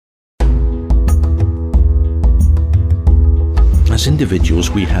As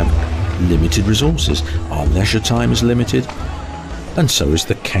individuals, we have limited resources. Our leisure time is limited, and so is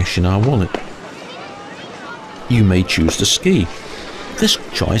the cash in our wallet. You may choose to ski. This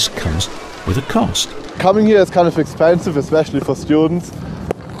choice comes with a cost. Coming here is kind of expensive, especially for students.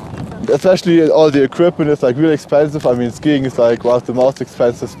 Especially all the equipment is like really expensive. I mean, skiing is like one of the most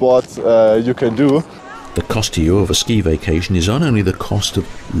expensive sports you can do. The cost to you of a ski vacation is not only the cost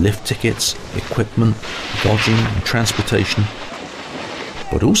of lift tickets, equipment, lodging and transportation,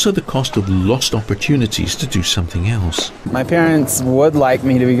 but also the cost of lost opportunities to do something else. My parents would like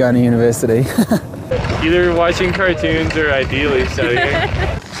me to be going to university. Either watching cartoons or ideally studying.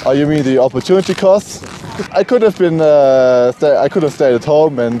 Oh, you mean the opportunity cost? I could have been, I could have stayed at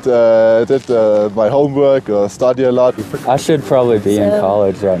home and did my homework or study a lot. I should probably be in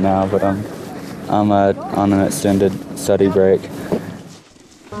college right now, but I'm on an extended study break.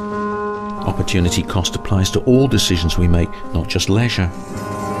 Opportunity cost applies to all decisions we make, not just leisure.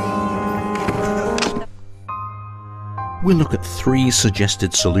 We'll look at 3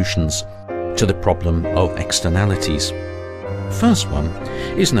 suggested solutions to the problem of externalities. First one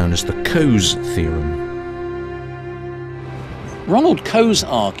is known as the Coase theorem. Ronald Coase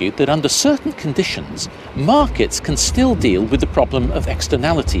argued that under certain conditions, markets can still deal with the problem of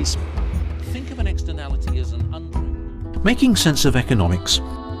externalities. Think of an externality as an unknown. Making Sense of Economics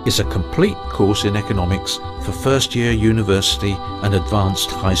is a complete course in economics for first-year university and advanced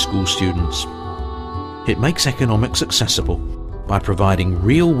high school students. It makes economics accessible by providing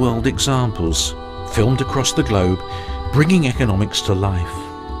real-world examples filmed across the globe, bringing economics to life.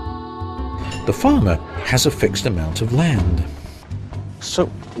 The farmer has a fixed amount of land. So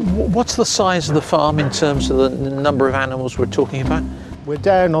what's the size of the farm in terms of the number of animals we're talking about? We're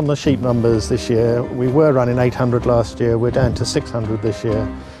down on the sheep numbers this year. We were running 800 last year. We're down to 600 this year,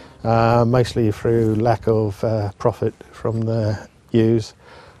 mostly through lack of profit from the ewes.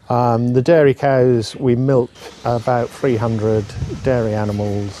 The dairy cows, we milk about 300 dairy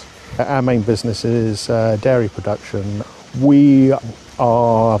animals. Our main business is dairy production. We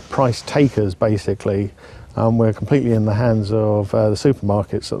are price takers, basically. We're completely in the hands of the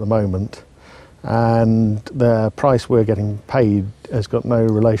supermarkets at the moment, and the price we're getting paid has got no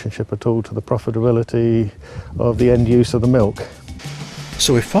relationship at all to the profitability of the end use of the milk.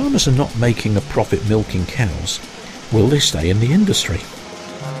 So if farmers are not making a profit milking cows, will they stay in the industry?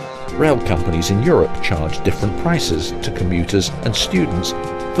 Rail companies in Europe charge different prices to commuters and students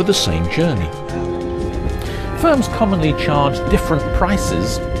for the same journey. Firms commonly charge different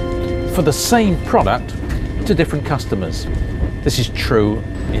prices for the same product to different customers. This is true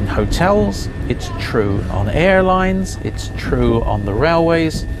in hotels, it's true on airlines, it's true on the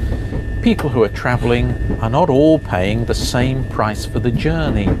railways. People who are travelling are not all paying the same price for the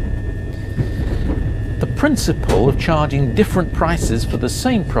journey. The principle of charging different prices for the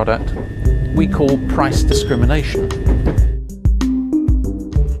same product we call price discrimination.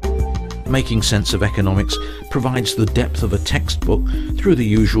 Making Sense of Economics provides the depth of a textbook through the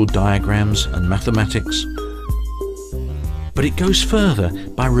usual diagrams and mathematics. But it goes further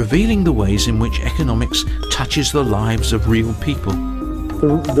by revealing the ways in which economics touches the lives of real people.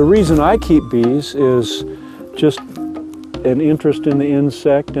 The reason I keep bees is just an interest in the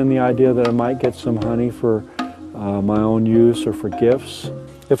insect and the idea that I might get some honey for my own use or for gifts.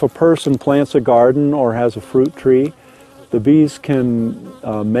 If a person plants a garden or has a fruit tree, the bees can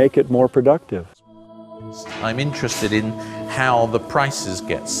make it more productive. I'm interested in how the prices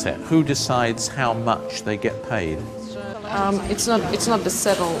get set. Who decides how much they get paid? It's not the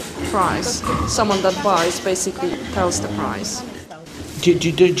settled price. Someone that buys basically tells the price. Do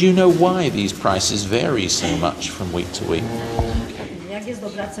you know why these prices vary so much from week to week?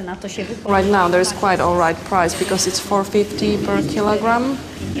 Right now there's quite alright price because it's $4.50 per kilogram.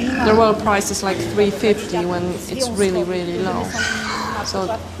 The real price is like $3.50 when it's really, really low.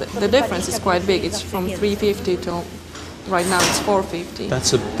 So the difference is quite big. It's from $3.50 to right now it's $4.50.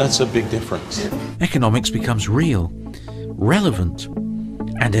 That's a big difference. Economics becomes real, relevant,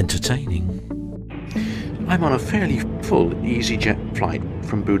 and entertaining. I'm on a fairly full EasyJet flight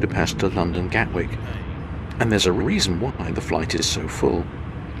from Budapest to London Gatwick, and there's a reason why the flight is so full.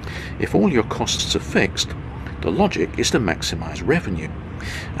 If all your costs are fixed, the logic is to maximize revenue,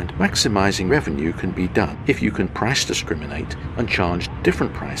 and maximizing revenue can be done if you can price discriminate and charge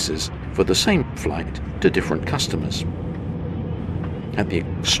different prices for the same flight to different customers. At the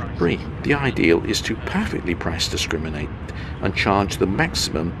extreme, the ideal is to perfectly price discriminate and charge the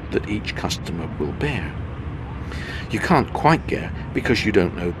maximum that each customer will bear. You can't quite get because you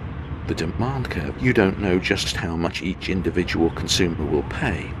don't know the demand curve. You don't know just how much each individual consumer will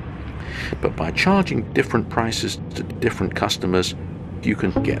pay. but by charging different prices to different customers, you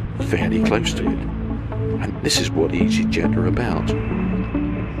can get fairly close to it. And this is what EasyJet are about.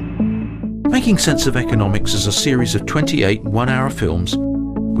 Making Sense of Economics is a series of 28 one-hour films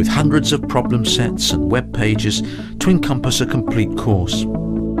with hundreds of problem sets and web pages to encompass a complete course.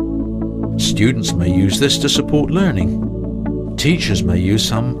 Students may use this to support learning. Teachers may use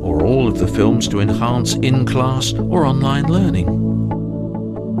some or all of the films to enhance in-class or online learning.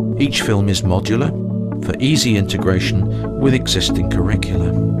 Each film is modular for easy integration with existing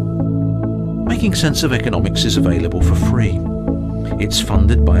curricula. Making Sense of Economics is available for free. It's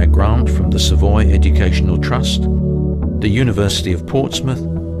funded by a grant from the Savoy Educational Trust, the University of Portsmouth,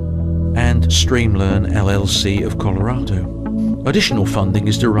 and StreamLearn LLC of Colorado. Additional funding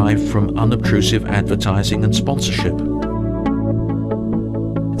is derived from unobtrusive advertising and sponsorship.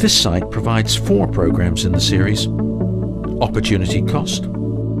 This site provides 4 programs in the series: Opportunity Cost,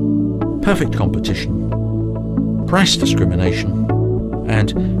 Perfect Competition, Price Discrimination,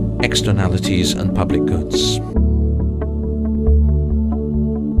 and Externalities and Public Goods.